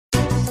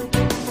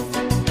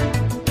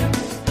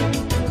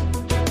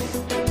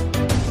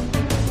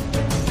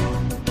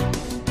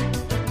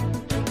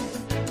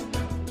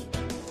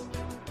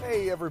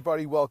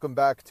everybody. Welcome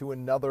back to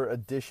another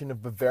edition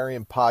of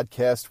Bavarian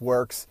Podcast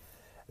Works.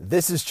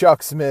 This is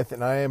Chuck Smith,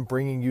 and I am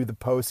bringing you the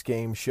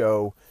post-game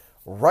show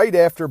right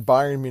after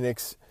Bayern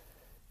Munich's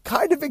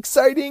kind of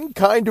exciting,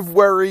 kind of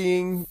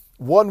worrying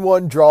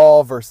 1-1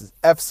 draw versus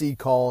FC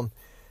Köln.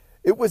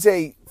 It was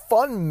a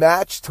fun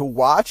match to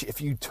watch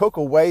if you took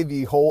away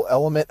the whole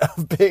element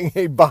of being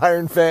a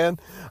Bayern fan.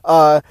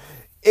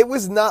 It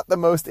was not the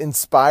most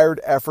inspired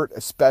effort,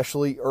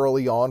 especially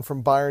early on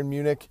from Bayern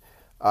Munich.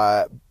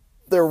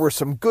 There were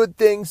some good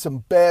things,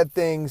 some bad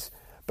things,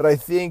 but I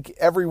think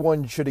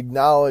everyone should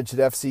acknowledge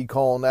that FC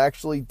Köln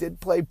actually did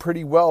play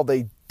pretty well.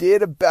 They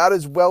did about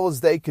as well as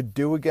they could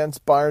do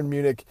against Bayern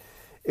Munich.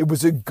 It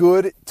was a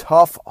good,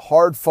 tough,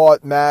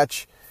 hard-fought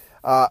match,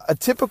 a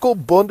typical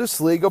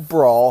Bundesliga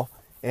brawl,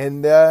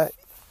 and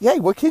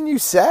what can you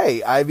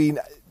say? I mean,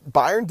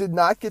 Bayern did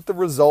not get the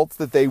results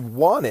that they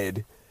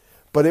wanted,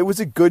 but it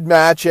was a good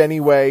match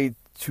anyway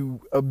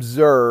to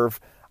observe.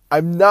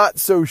 I'm not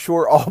so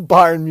sure all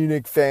Bayern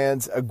Munich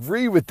fans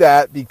agree with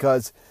that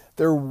because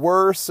there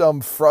were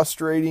some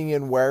frustrating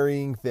and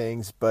worrying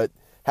things, but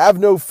have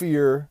no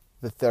fear,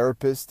 the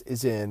therapist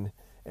is in,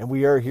 and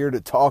we are here to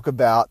talk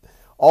about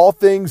all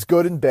things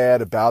good and bad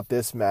about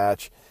this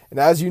match. And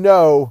as you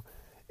know,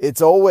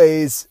 it's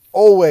always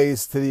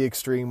to the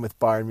extreme with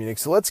Bayern Munich.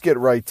 So let's get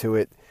right to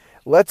it.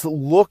 Let's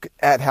look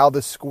at how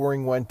the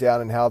scoring went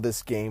down and how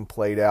this game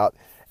played out.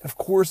 Of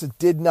course, it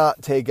did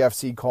not take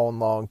FC Köln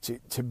long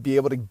to be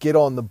able to get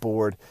on the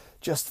board.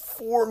 Just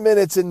 4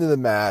 minutes into the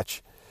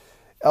match,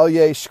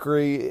 Elye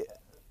Shkri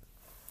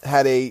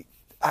had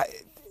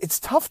it's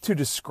tough to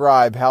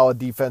describe how a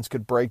defense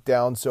could break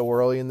down so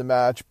early in the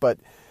match, but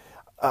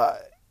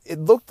it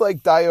looked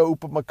like Dayo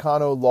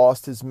Upamecano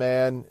lost his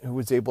man, who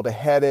was able to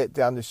head it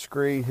down to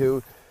Shkri,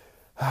 who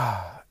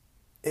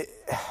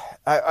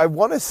I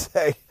want to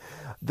say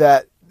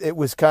that it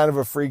was kind of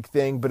a freak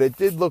thing, but it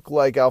did look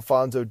like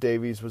Alphonso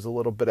Davies was a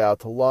little bit out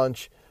to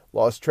lunch,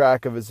 lost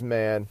track of his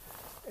man,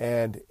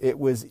 and it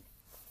was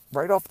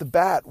right off the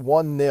bat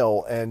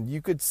 1-0, and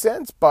you could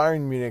sense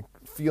Bayern Munich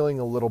feeling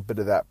a little bit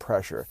of that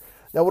pressure.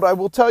 Now, what I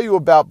will tell you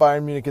about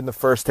Bayern Munich in the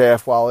first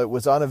half, while it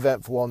was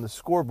uneventful on the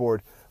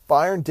scoreboard,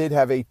 Bayern did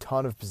have a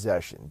ton of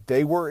possession.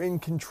 They were in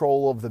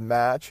control of the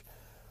match,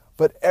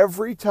 but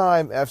every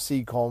time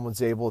FC Köln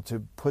was able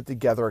to put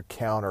together a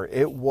counter,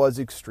 it was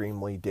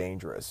extremely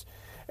dangerous.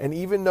 And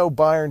even though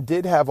Bayern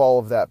did have all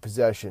of that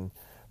possession,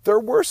 there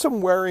were some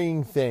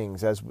worrying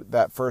things as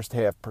that first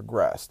half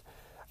progressed.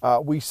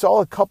 We saw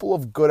a couple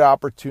of good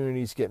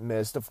opportunities get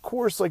missed. Of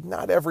course,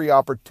 not every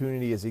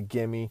opportunity is a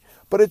gimme,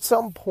 but at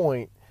some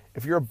point,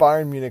 if you're a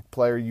Bayern Munich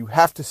player, you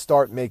have to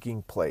start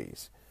making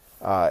plays.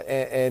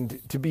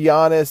 And to be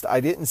honest, I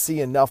didn't see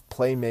enough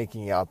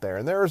playmaking out there.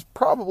 And there's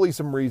probably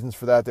some reasons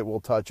for that we'll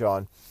touch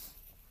on.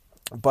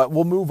 But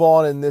we'll move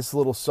on in this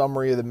little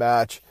summary of the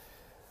match.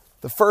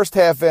 The first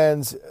half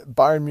ends,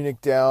 Bayern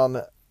Munich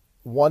down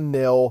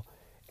 1-0,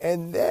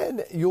 and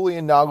then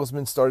Julian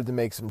Nagelsmann started to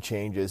make some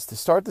changes. To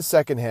start the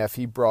second half,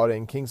 he brought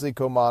in Kingsley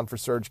Coman for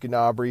Serge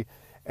Gnabry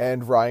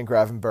and Ryan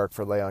Gravenberch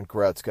for Leon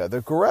Goretzka.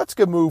 The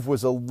Goretzka move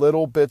was a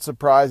little bit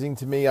surprising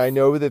to me. I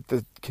know that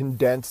the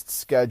condensed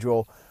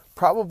schedule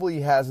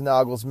probably has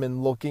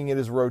Nagelsmann looking at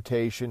his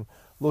rotation,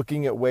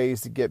 looking at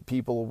ways to get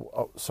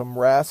people some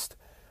rest.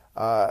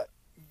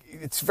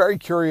 It's very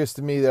curious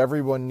to me that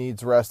everyone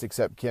needs rest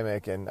except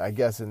Kimmich, and I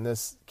guess in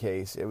this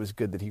case it was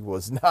good that he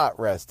was not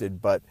rested,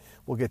 but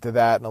we'll get to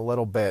that in a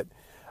little bit.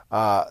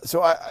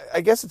 So I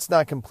guess it's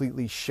not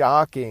completely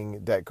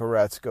shocking that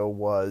Goretzka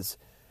was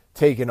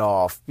taken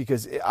off,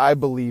 because I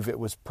believe it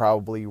was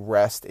probably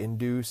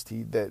rest-induced,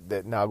 that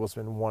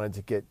Nagelsmann wanted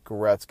to get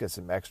Goretzka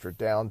some extra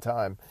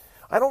downtime.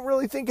 I don't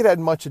really think it had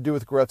much to do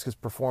with Goretzka's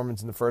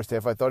performance in the first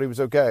half. I thought he was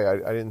okay.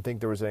 I didn't think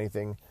there was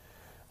anything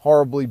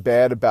horribly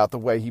bad about the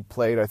way he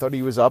played. I thought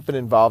he was up and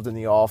involved in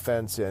the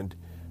offense, and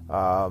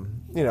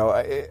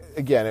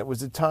again, it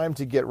was a time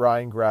to get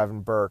Ryan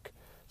Gravenberch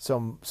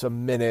some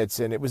minutes,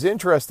 and it was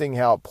interesting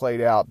how it played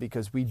out,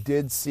 because we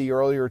did see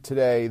earlier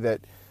today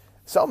that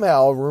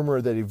somehow a rumor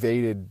that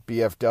evaded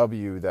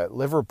BFW that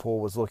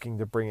Liverpool was looking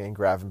to bring in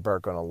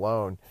Gravenberch on a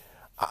loan.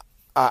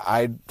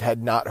 I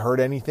had not heard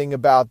anything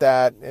about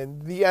that,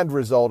 and the end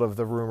result of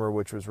the rumor,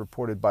 which was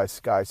reported by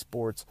Sky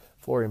Sports'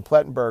 Florian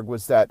Plettenberg,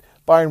 was that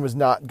Bayern was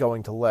not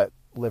going to let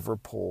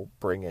Liverpool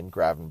bring in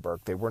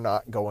Gravenberch. They were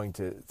not going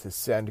to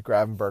send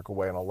Gravenberch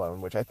away on a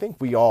loan, which I think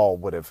we all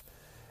would have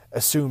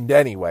assumed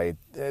anyway.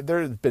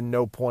 There had been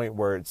no point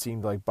where it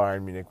seemed like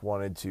Bayern Munich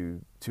wanted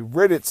to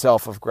rid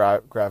itself of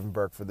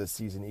Gravenberch for this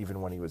season,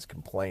 even when he was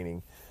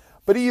complaining.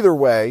 But either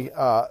way,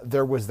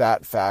 there was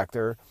that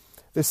factor.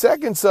 The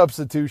second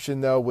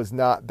substitution, though, was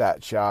not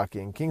that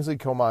shocking. Kingsley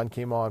Coman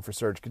came on for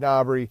Serge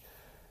Gnabry.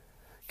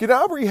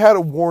 Gnabry had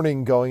a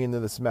warning going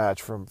into this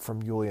match from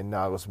Julian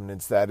Nagelsmann.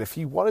 It's that if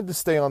he wanted to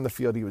stay on the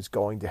field, he was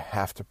going to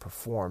have to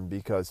perform,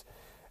 because,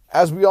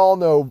 as we all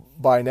know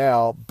by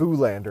now,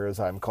 Boolander, as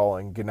I'm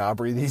calling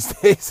Gnabry these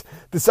days,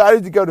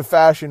 decided to go to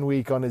Fashion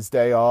Week on his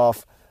day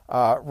off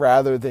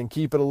rather than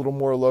keep it a little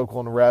more local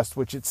and rest,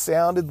 which it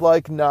sounded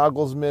like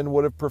Nagelsmann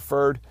would have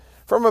preferred.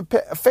 from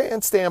a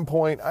fan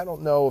standpoint, I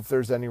don't know if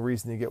there's any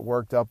reason to get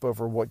worked up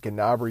over what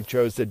Gnabry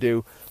chose to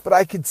do, but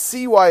I could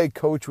see why a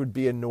coach would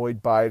be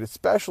annoyed by it,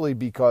 especially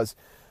because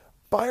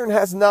Bayern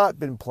has not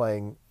been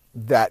playing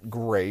that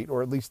great,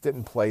 or at least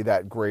didn't play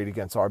that great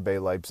against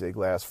RB Leipzig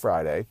last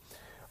Friday.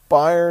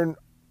 Bayern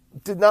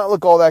did not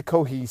look all that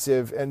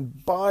cohesive, and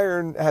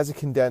Bayern has a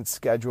condensed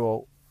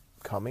schedule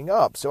coming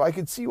up. So I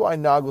could see why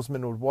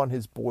Nagelsmann would want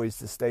his boys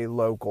to stay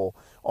local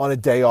on a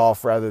day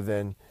off rather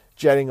than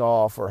jetting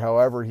off or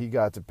however he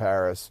got to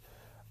Paris.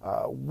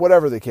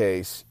 Whatever the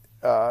case,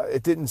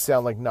 it didn't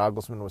sound like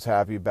Nagelsmann was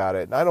happy about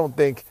it. And I don't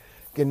think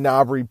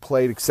Gnabry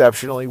played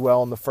exceptionally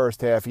well in the first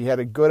half. He had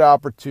a good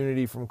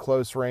opportunity from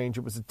close range.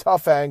 It was a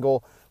tough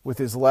angle with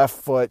his left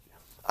foot.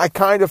 I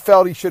kind of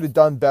felt he should have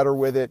done better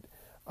with it.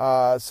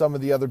 Some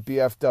of the other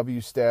BFW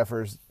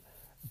staffers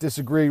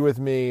disagreed with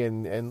me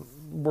and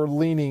were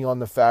leaning on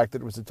the fact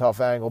that it was a tough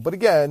angle. But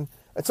again,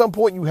 at some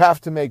point you have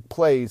to make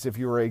plays if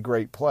you're a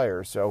great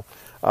player. So,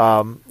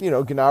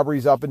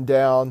 Gnabry's up and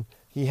down.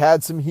 He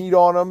had some heat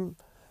on him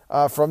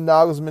from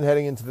Nagelsmann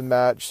heading into the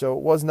match, so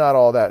it was not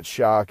all that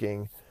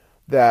shocking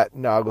that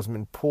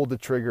Nagelsmann pulled the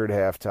trigger at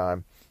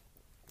halftime.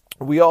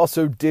 We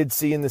also did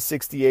see in the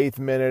 68th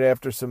minute,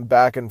 after some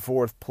back and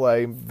forth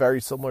play,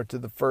 very similar to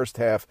the first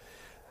half,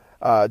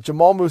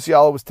 Jamal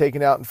Musiala was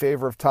taken out in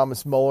favor of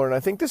Thomas Muller, and I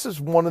think this is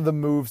one of the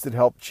moves that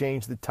helped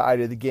change the tide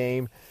of the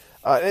game.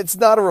 And it's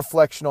not a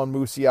reflection on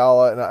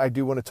Musiala, and I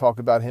do want to talk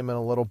about him in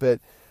a little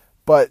bit,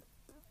 but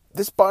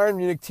this Bayern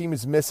Munich team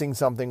is missing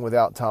something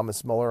without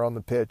Thomas Muller on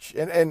the pitch.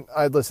 And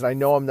I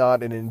know I'm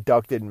not an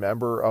inducted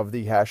member of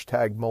the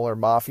hashtag Muller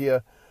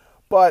Mafia,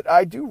 but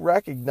I do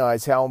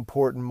recognize how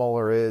important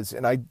Muller is,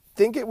 and I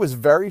think it was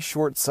very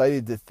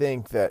short-sighted to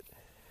think that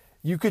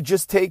you could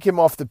just take him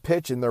off the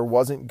pitch and there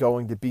wasn't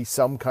going to be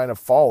some kind of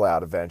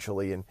fallout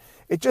eventually. And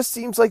it just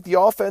seems like the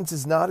offense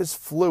is not as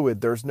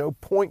fluid. There's no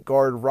point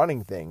guard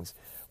running things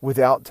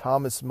without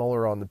Thomas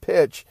Muller on the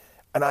pitch.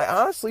 And I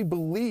honestly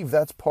believe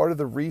that's part of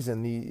the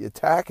reason the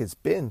attack has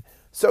been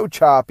so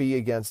choppy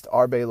against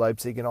RB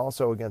Leipzig and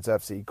also against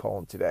FC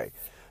Köln today.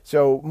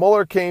 So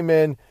Muller came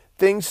in.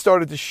 Things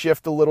started to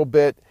shift a little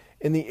bit.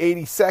 In the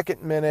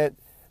 82nd minute,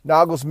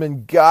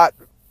 Nagelsmann got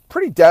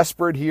pretty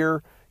desperate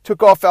here.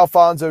 Took off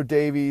Alphonso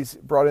Davies,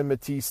 brought in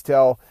Matisse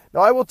Tell. Now,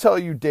 I will tell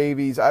you,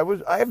 Davies,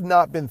 I have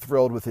not been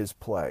thrilled with his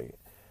play.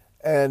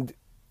 And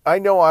I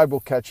know I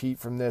will catch heat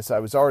from this. I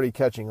was already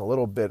catching a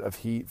little bit of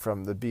heat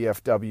from the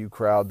BFW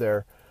crowd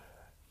there.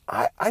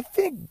 I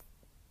think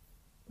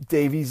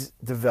Davies'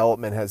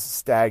 development has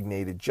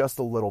stagnated just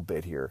a little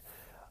bit here.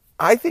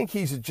 I think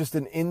he's just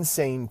an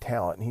insane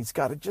talent. He's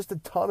got just a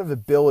ton of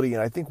ability,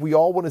 and I think we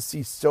all want to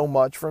see so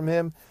much from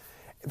him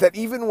that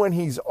even when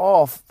he's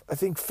off, I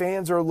think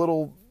fans are a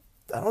little,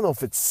 I don't know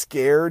if it's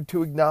scared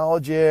to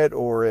acknowledge it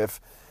or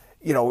if,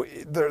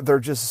 they're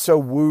just so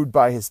wooed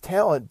by his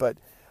talent, but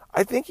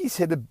I think he's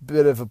hit a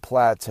bit of a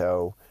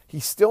plateau.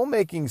 He's still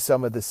making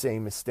some of the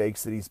same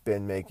mistakes that he's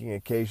been making.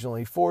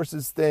 Occasionally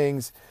forces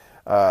things,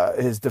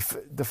 his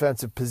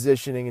defensive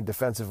positioning and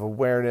defensive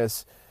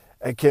awareness,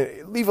 and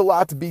can leave a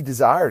lot to be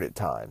desired at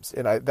times.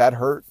 And that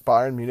hurt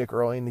Bayern Munich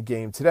early in the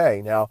game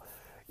today. Now,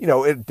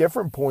 at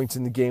different points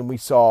in the game, we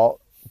saw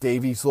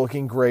Davies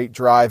looking great,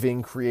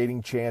 driving,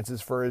 creating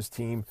chances for his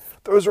team.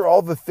 Those are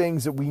all the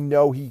things that we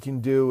know he can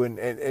do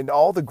and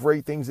all the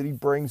great things that he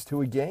brings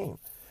to a game.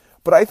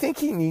 But I think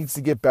he needs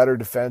to get better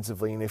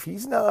defensively. And if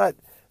he's not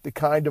the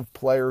kind of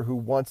player who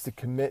wants to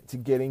commit to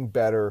getting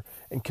better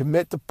and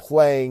commit to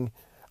playing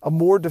a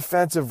more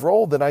defensive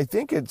role, then I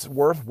think it's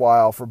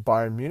worthwhile for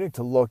Bayern Munich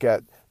to look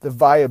at the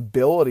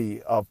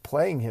viability of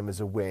playing him as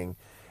a wing.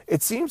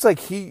 It seems like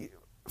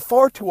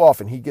far too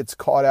often he gets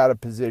caught out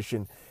of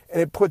position,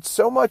 and it puts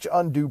so much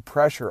undue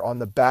pressure on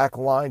the back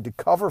line to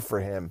cover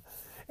for him,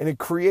 and it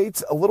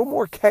creates a little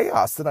more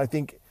chaos than I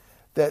think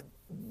that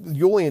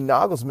Julian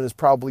Nagelsmann is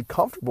probably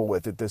comfortable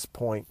with at this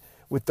point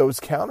with those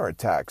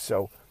counterattacks.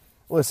 So,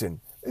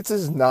 listen, this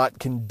is not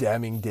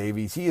condemning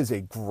Davies. He is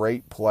a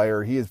great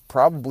player. He is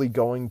probably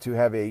going to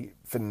have a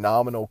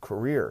phenomenal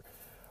career.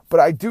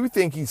 But I do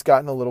think he's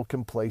gotten a little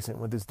complacent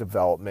with his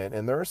development,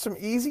 and there are some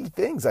easy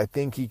things I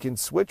think he can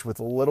switch with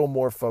a little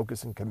more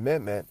focus and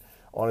commitment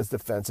on his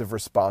defensive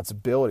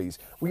responsibilities.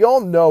 We all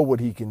know what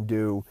he can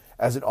do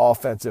as an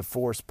offensive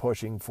force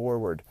pushing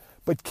forward,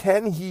 but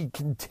can he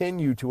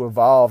continue to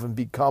evolve and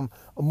become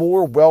a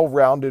more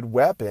well-rounded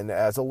weapon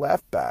as a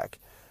left back?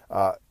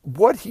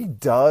 What he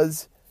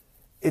does,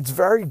 it's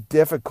very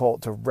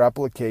difficult to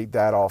replicate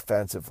that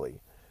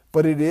offensively,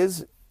 but it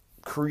is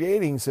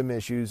creating some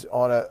issues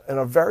in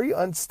a very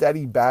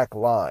unsteady back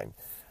line.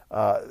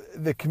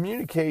 The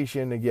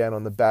communication, again,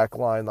 on the back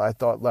line, I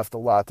thought left a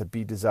lot to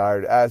be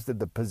desired, as did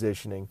the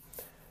positioning.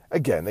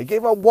 Again, they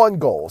gave up one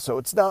goal, so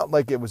it's not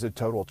like it was a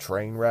total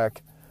train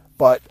wreck,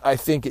 but I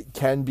think it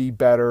can be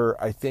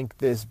better. I think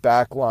this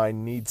back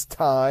line needs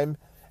time,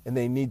 and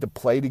they need to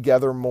play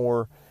together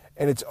more,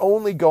 and it's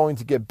only going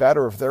to get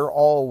better if they're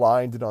all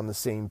aligned and on the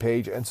same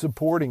page and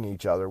supporting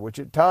each other, which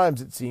at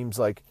times it seems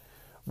like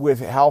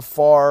with how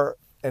far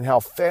and how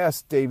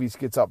fast Davies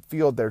gets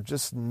upfield, there's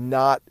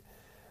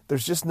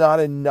just not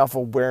enough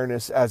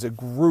awareness as a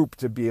group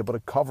to be able to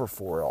cover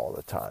for it all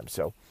the time.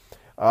 So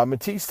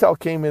Matisse Tell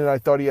came in, and I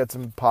thought he had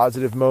some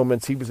positive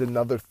moments. He was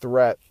another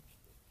threat,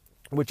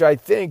 which I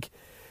think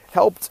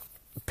helped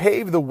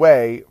pave the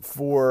way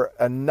for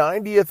a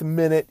 90th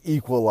minute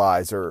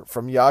equalizer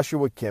from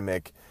Joshua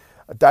Kimmich.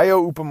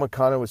 Dayo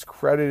Upamecano was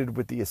credited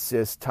with the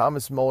assist.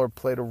 Thomas Muller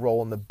played a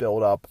role in the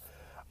build-up.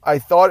 I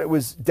thought it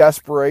was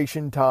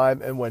desperation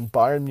time, and when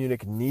Bayern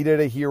Munich needed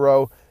a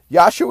hero,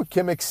 Joshua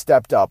Kimmich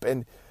stepped up.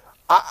 And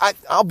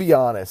I'll be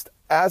honest,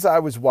 as I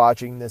was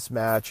watching this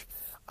match,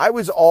 I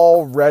was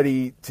all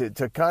ready to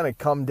kind of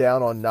come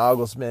down on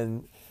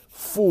Nagelsmann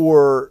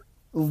for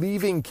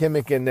leaving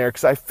Kimmich in there,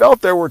 because I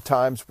felt there were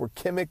times where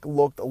Kimmich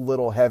looked a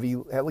little heavy,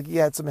 like he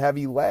had some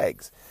heavy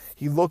legs.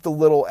 He looked a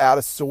little out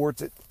of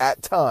sorts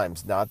at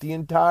times, not the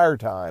entire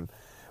time.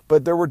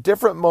 But there were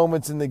different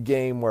moments in the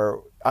game where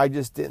I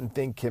just didn't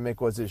think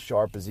Kimmich was as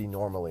sharp as he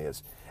normally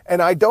is.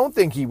 And I don't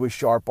think he was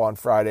sharp on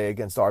Friday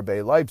against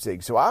RB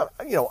Leipzig. So,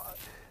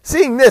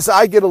 seeing this,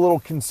 I get a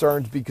little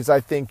concerned, because I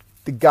think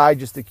the guy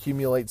just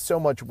accumulates so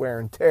much wear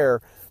and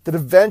tear that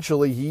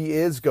eventually he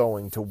is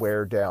going to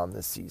wear down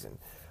this season.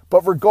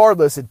 But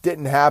regardless, it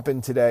didn't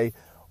happen today.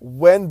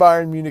 When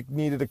Bayern Munich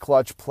needed a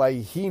clutch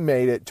play, he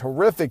made it.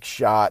 Terrific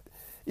shot,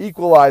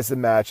 equalized the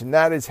match, and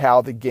that is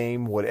how the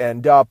game would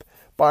end up.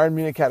 Bayern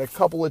Munich had a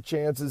couple of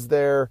chances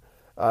there.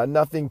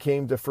 Nothing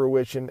came to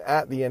fruition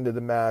at the end of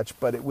the match,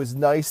 but it was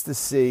nice to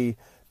see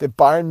that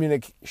Bayern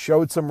Munich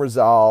showed some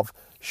resolve,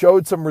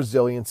 showed some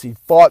resiliency,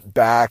 fought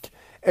back,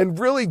 and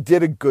really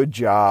did a good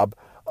job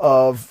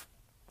of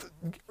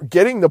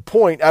getting the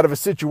point out of a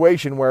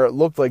situation where it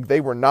looked like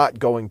they were not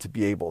going to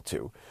be able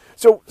to.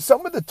 So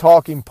some of the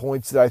talking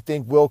points that I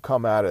think will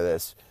come out of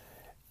this,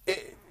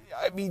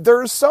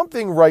 there's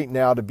something right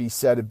now to be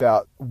said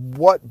about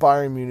what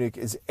Bayern Munich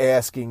is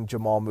asking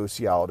Jamal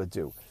Musiala to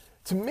do.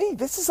 To me,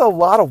 this is a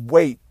lot of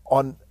weight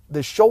on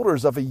the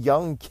shoulders of a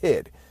young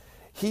kid.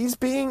 He's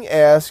being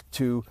asked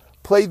to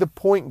play the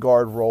point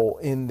guard role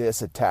in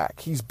this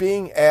attack. He's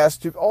being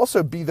asked to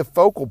also be the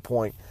focal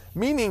point,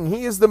 meaning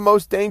he is the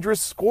most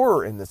dangerous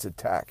scorer in this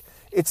attack.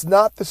 It's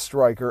not the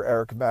striker,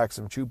 Eric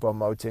Maxim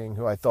Choupo-Moting,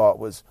 who I thought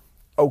was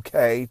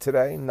okay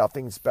today,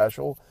 nothing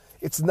special.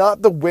 It's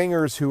not the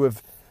wingers who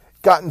have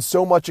gotten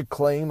so much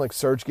acclaim, like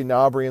Serge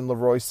Gnabry and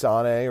Leroy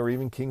Sané, or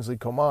even Kingsley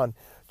Coman.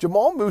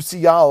 Jamal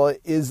Musiala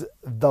is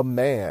the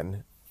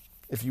man,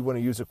 if you want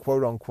to use a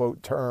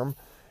quote-unquote term,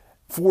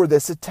 for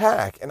this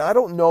attack. And I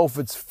don't know if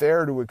it's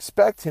fair to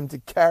expect him to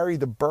carry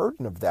the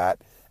burden of that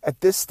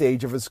at this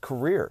stage of his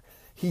career.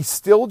 He's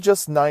still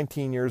just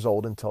 19 years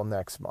old until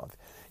next month.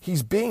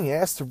 He's being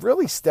asked to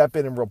really step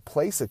in and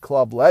replace a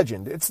club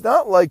legend. It's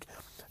not like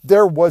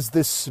there was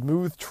this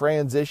smooth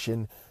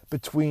transition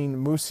between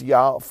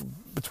Muller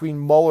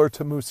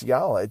to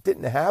Musiala. It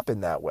didn't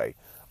happen that way.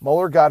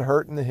 Muller got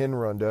hurt in the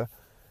Hinrunde.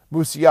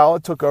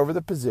 Musiala took over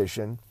the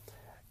position.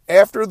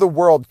 After the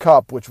World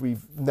Cup, which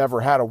we've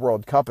never had a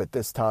World Cup at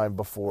this time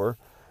before,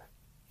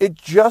 it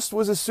just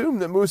was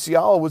assumed that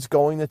Musiala was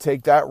going to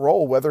take that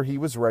role, whether he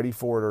was ready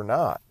for it or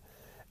not.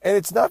 And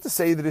it's not to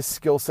say that his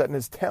skill set and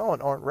his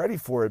talent aren't ready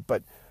for it,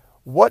 but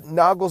what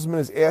Nagelsmann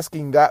is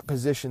asking that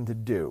position to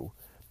do,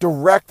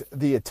 direct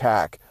the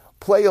attack,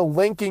 play a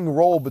linking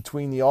role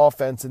between the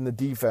offense and the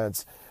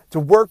defense, to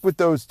work with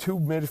those two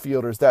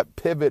midfielders, that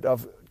pivot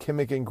of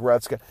Kimmich and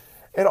Goretzka,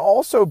 and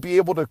also be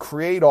able to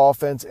create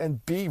offense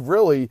and be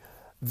really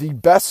the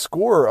best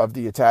scorer of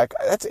the attack,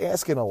 that's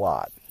asking a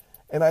lot.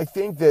 And I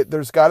think that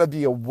there's got to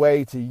be a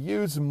way to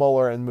use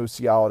Muller and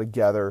Musiala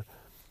together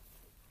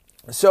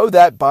so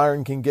that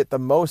Bayern can get the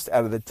most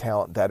out of the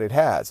talent that it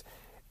has.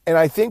 And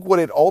I think what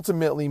it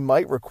ultimately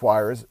might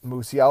require is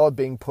Musiala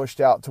being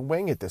pushed out to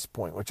wing at this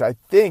point, which I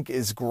think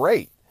is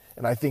great.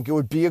 And I think it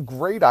would be a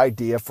great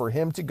idea for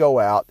him to go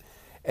out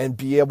and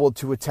be able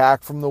to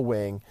attack from the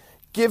wing,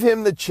 give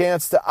him the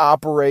chance to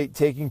operate,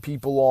 taking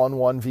people on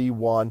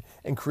 1v1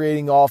 and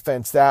creating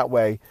offense that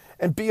way,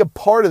 and be a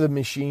part of the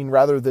machine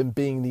rather than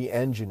being the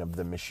engine of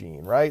the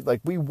machine, right?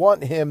 Like, we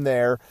want him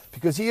there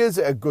because he is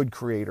a good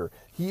creator.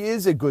 He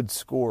is a good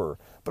scorer.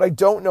 But I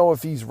don't know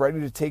if he's ready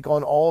to take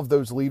on all of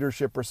those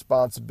leadership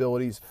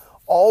responsibilities,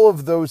 all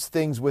of those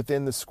things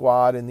within the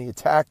squad and the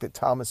attack that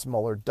Thomas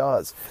Muller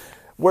does.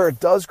 Where it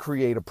does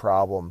create a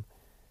problem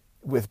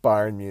with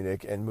Bayern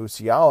Munich and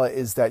Musiala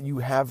is that you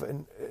have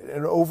an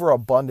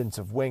overabundance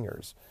of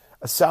wingers.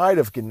 Aside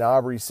of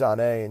Gnabry,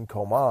 Sané, and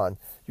Coman,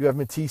 you have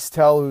Matisse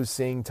Tell, who's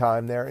seeing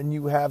time there, and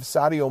you have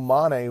Sadio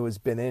Mane, who has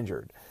been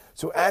injured.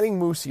 So adding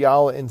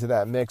Musiala into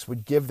that mix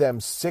would give them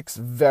 6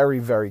 very,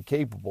 very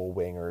capable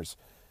wingers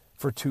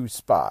for 2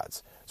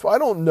 spots. So I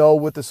don't know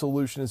what the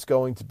solution is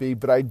going to be,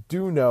 but I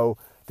do know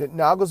that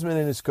Nagelsmann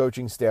and his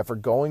coaching staff are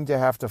going to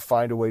have to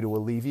find a way to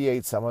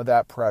alleviate some of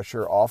that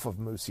pressure off of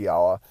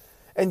Musiala.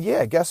 And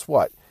yeah, guess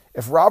what?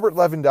 If Robert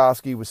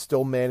Lewandowski was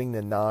still manning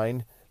the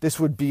 9, this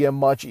would be a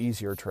much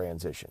easier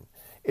transition.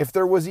 If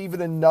there was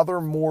even another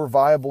more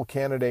viable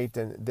candidate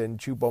than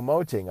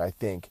Choupo-Moting, I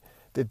think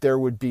that there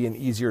would be an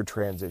easier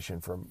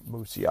transition from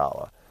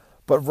Musiala.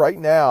 But right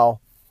now,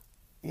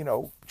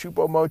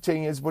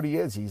 Choupo-Moting is what he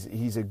is.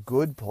 He's a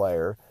good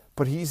player,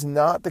 but he's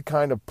not the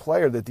kind of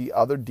player that the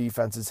other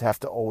defenses have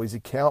to always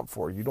account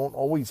for. You don't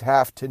always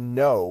have to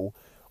know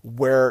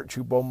where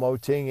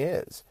Choupo-Moting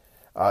is.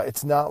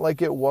 It's not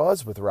like it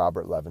was with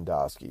Robert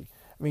Lewandowski.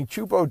 I mean,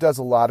 Choupo does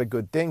a lot of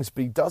good things,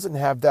 but he doesn't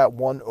have that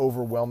one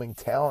overwhelming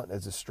talent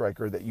as a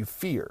striker that you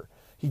fear.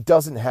 He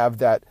doesn't have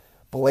that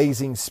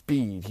blazing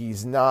speed.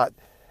 He's not,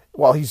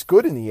 while he's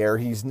good in the air,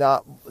 he's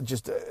not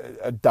just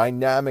a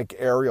dynamic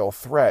aerial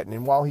threat.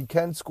 And while he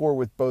can score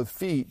with both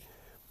feet,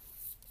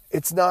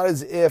 it's not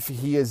as if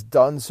he has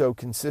done so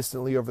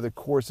consistently over the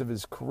course of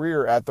his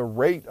career at the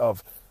rate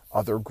of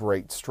other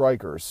great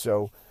strikers.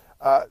 So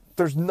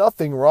there's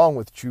nothing wrong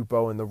with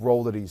Choupo in the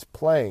role that he's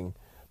playing,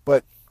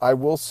 but I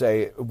will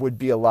say it would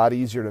be a lot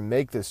easier to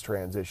make this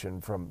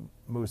transition from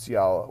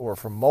Musiala or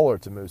from Muller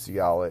to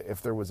Musiala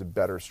if there was a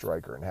better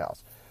striker in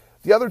house.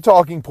 The other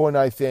talking point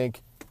I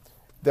think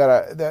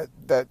that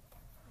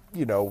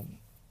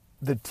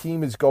the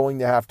team is going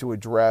to have to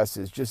address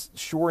is just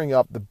shoring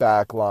up the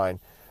back line.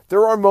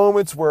 There are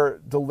moments where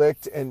De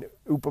Ligt and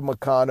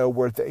Upamecano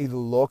where they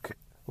look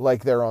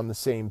like they're on the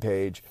same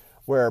page,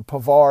 where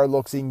Pavard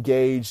looks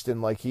engaged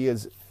and like he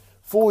is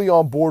fully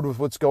on board with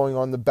what's going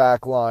on in the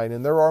back line.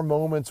 And there are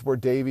moments where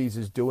Davies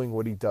is doing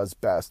what he does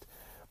best.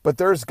 But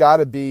there's got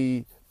to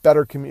be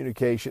better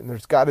communication.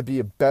 There's got to be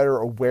a better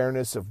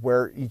awareness of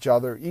where each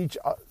of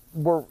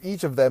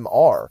them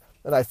are.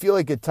 And I feel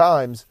like at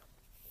times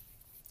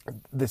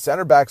the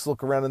center backs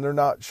look around and they're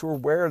not sure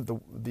where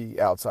the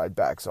outside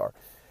backs are.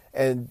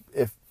 And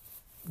if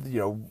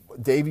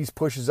Davies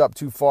pushes up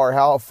too far,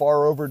 how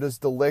far over does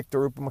De Ligt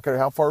or Upamecano,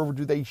 how far over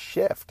do they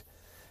shift?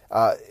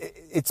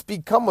 It's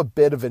become a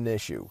bit of an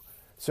issue.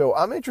 So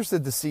I'm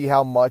interested to see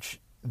how much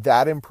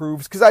that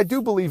improves, because I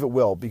do believe it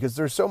will, because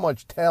there's so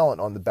much talent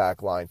on the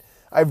back line.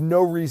 I have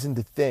no reason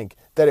to think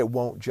that it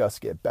won't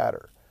just get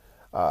better.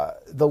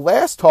 The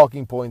last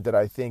talking point that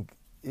I think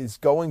is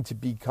going to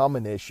become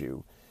an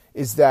issue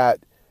is that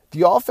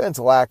the offense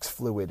lacks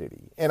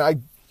fluidity. And I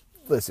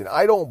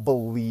don't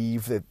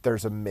believe that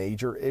there's a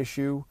major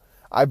issue.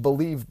 I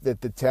believe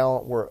that the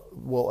talent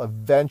will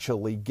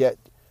eventually get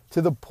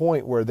to the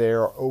point where they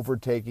are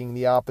overtaking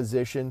the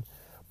opposition.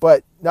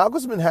 But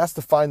Nagelsmann has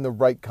to find the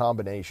right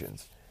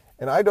combinations.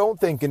 And I don't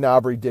think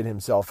Gnabry did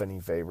himself any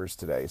favors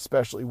today,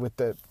 especially with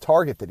the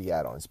target that he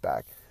had on his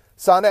back.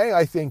 Sané,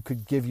 I think,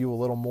 could give you a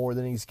little more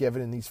than he's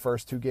given in these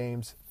first two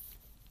games.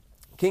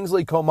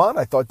 Kingsley Coman,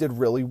 I thought, did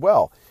really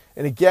well.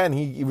 And again,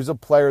 he was a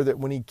player that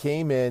when he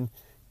came in,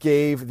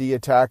 gave the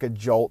attack a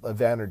jolt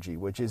of energy,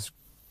 which is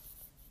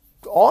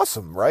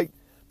awesome, right?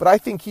 But I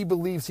think he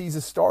believes he's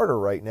a starter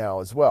right now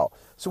as well.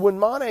 So when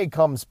Mane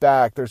comes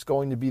back, there's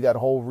going to be that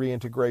whole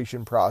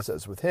reintegration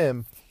process with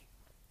him.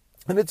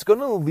 And it's going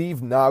to leave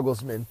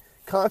Nagelsmann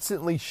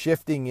constantly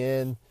shifting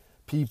in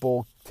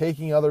people,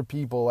 taking other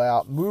people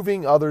out,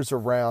 moving others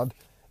around.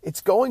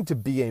 It's going to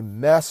be a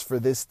mess for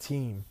this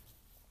team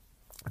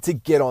to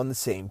get on the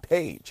same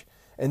page.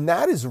 And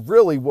that is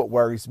really what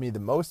worries me the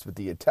most with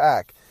the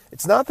attack.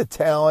 It's not the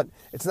talent.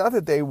 It's not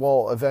that they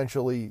will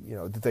eventually,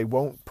 that they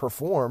won't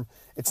perform.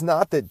 It's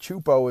not that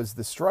Choupo is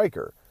the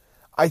striker.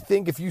 I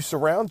think if you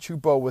surround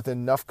Choupo with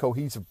enough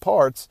cohesive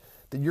parts,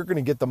 then you're going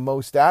to get the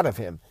most out of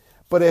him.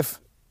 But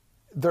if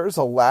there's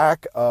a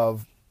lack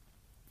of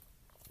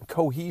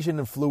cohesion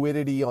and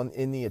fluidity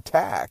in the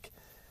attack,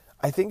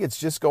 I think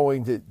it's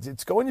going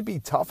to be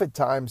tough at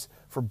times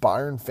for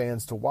Bayern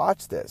fans to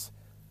watch this.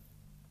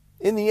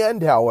 In the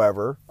end,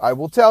 however, I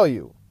will tell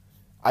you,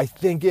 I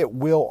think it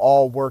will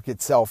all work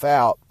itself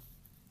out.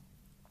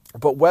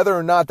 But whether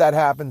or not that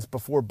happens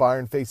before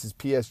Bayern faces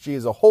PSG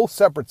is a whole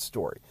separate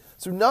story.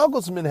 So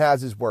Nagelsmann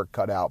has his work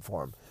cut out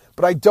for him.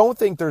 But I don't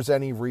think there's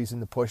any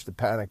reason to push the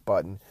panic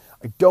button.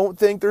 I don't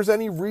think there's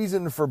any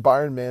reason for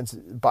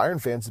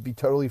Bayern fans to be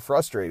totally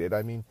frustrated.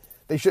 I mean,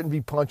 they shouldn't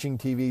be punching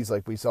TVs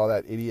like we saw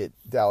that idiot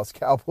Dallas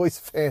Cowboys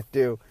fan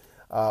do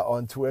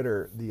on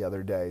Twitter the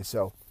other day.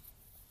 So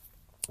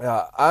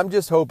I'm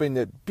just hoping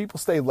that people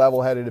stay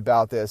level-headed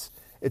about this.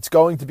 It's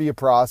going to be a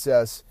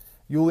process.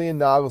 Julian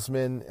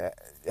Nagelsmann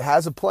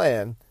has a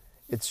plan.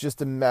 It's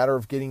just a matter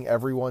of getting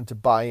everyone to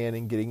buy in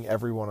and getting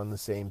everyone on the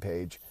same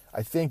page.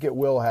 I think it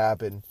will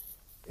happen.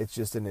 It's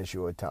just an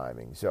issue of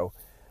timing. So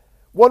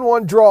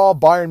 1-1 draw.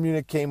 Bayern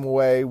Munich came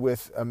away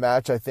with a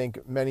match I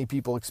think many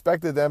people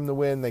expected them to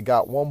win. They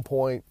got 1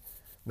 point.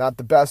 Not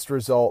the best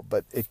result,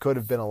 but it could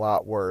have been a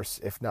lot worse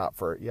if not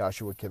for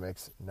Joshua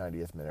Kimmich's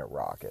 90th minute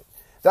rocket.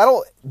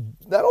 That'll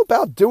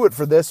about do it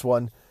for this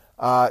one.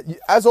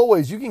 As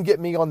always, you can get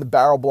me on the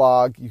Barrel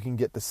blog. You can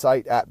get the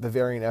site at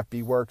Bavarian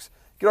FB Works.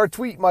 Get our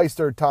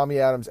tweetmeister, Tommy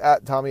Adams,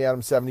 at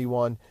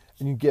TommyAdams71.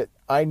 And you can get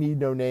I Need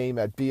No Name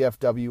at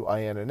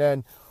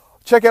BFWINNN.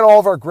 Check out all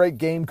of our great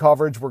game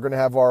coverage. We're going to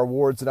have our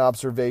awards and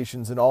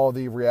observations and all of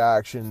the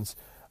reactions.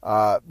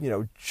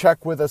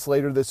 Check with us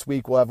later this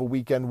week. We'll have a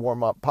weekend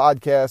warm-up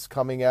podcast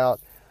coming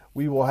out.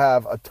 We will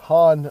have a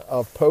ton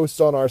of posts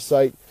on our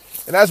site.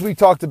 And as we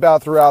talked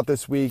about throughout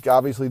this week,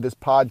 obviously this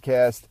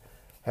podcast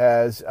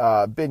has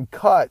been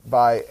cut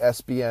by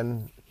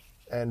SBN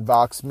and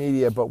Vox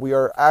Media, but we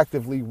are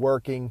actively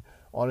working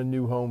on a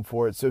new home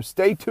for it. So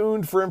stay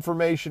tuned for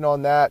information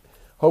on that.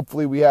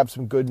 Hopefully we have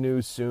some good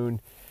news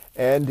soon.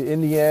 And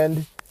in the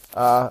end,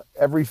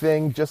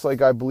 everything, just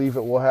like I believe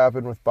it will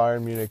happen with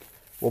Bayern Munich,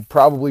 will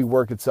probably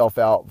work itself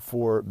out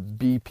for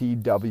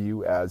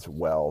BPW as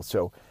well.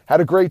 So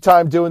had a great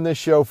time doing this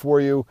show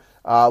for you.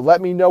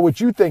 Let me know what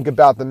you think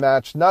about the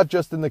match, not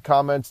just in the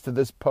comments to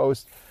this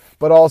post,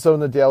 but also in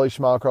the Daily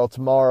Schmalkerl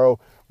tomorrow,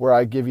 where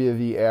I give you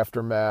the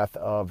aftermath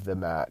of the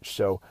match.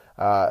 So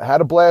had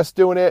a blast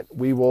doing it.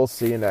 We will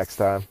see you next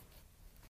time.